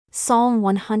Psalm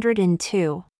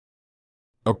 102.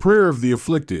 A prayer of the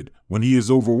afflicted, when he is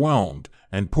overwhelmed,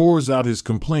 and pours out his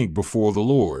complaint before the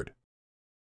Lord.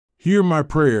 Hear my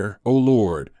prayer, O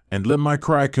Lord, and let my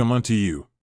cry come unto you.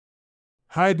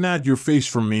 Hide not your face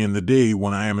from me in the day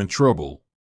when I am in trouble.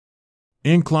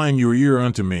 Incline your ear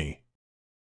unto me.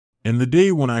 In the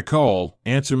day when I call,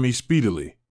 answer me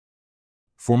speedily.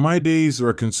 For my days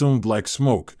are consumed like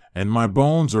smoke, and my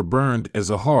bones are burned as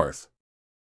a hearth.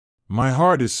 My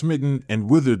heart is smitten and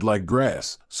withered like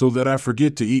grass, so that I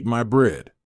forget to eat my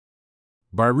bread.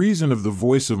 By reason of the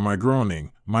voice of my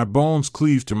groaning, my bones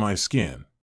cleave to my skin.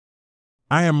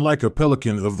 I am like a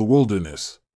pelican of the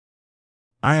wilderness.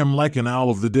 I am like an owl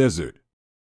of the desert.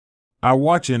 I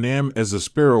watch and am as a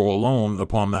sparrow alone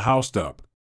upon the housetop.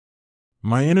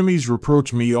 My enemies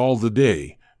reproach me all the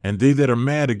day, and they that are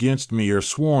mad against me are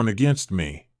sworn against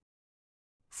me.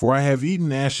 For I have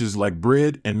eaten ashes like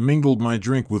bread and mingled my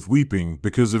drink with weeping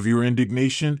because of your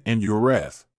indignation and your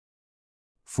wrath.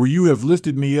 For you have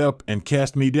lifted me up and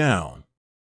cast me down.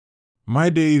 My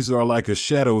days are like a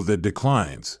shadow that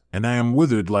declines, and I am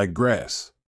withered like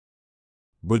grass.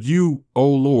 But you, O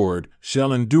Lord,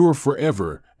 shall endure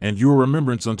forever, and your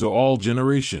remembrance unto all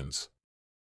generations.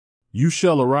 You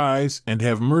shall arise and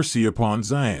have mercy upon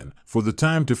Zion, for the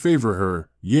time to favor her,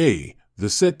 yea, the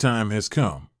set time has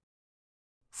come.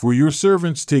 For your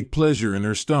servants take pleasure in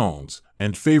her stones,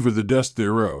 and favor the dust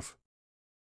thereof.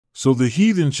 So the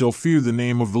heathen shall fear the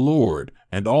name of the Lord,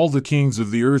 and all the kings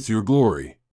of the earth your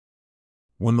glory.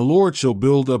 When the Lord shall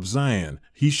build up Zion,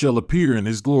 he shall appear in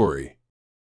his glory.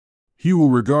 He will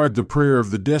regard the prayer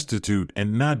of the destitute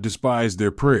and not despise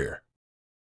their prayer.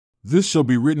 This shall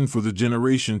be written for the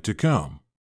generation to come.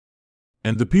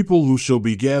 And the people who shall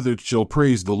be gathered shall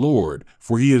praise the Lord,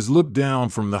 for he has looked down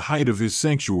from the height of his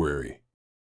sanctuary.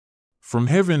 From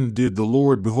heaven did the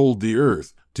Lord behold the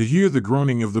earth, to hear the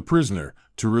groaning of the prisoner,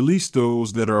 to release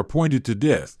those that are appointed to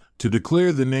death, to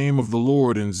declare the name of the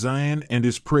Lord in Zion and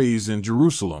his praise in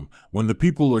Jerusalem, when the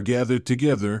people are gathered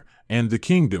together, and the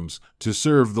kingdoms, to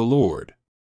serve the Lord.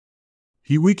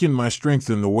 He weakened my strength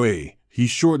in the way, he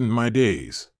shortened my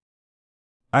days.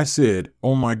 I said,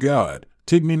 O my God,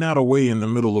 take me not away in the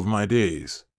middle of my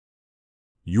days.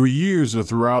 Your years are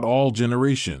throughout all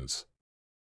generations.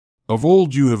 Of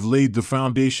old you have laid the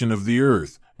foundation of the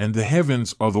earth, and the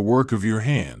heavens are the work of your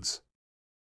hands.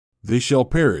 They shall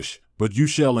perish, but you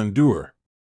shall endure.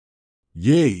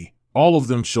 Yea, all of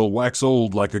them shall wax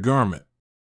old like a garment.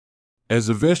 As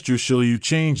a vesture shall you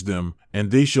change them, and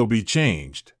they shall be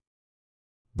changed.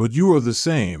 But you are the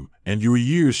same, and your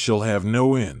years shall have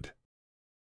no end.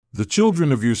 The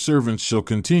children of your servants shall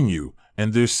continue,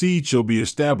 and their seed shall be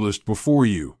established before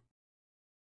you.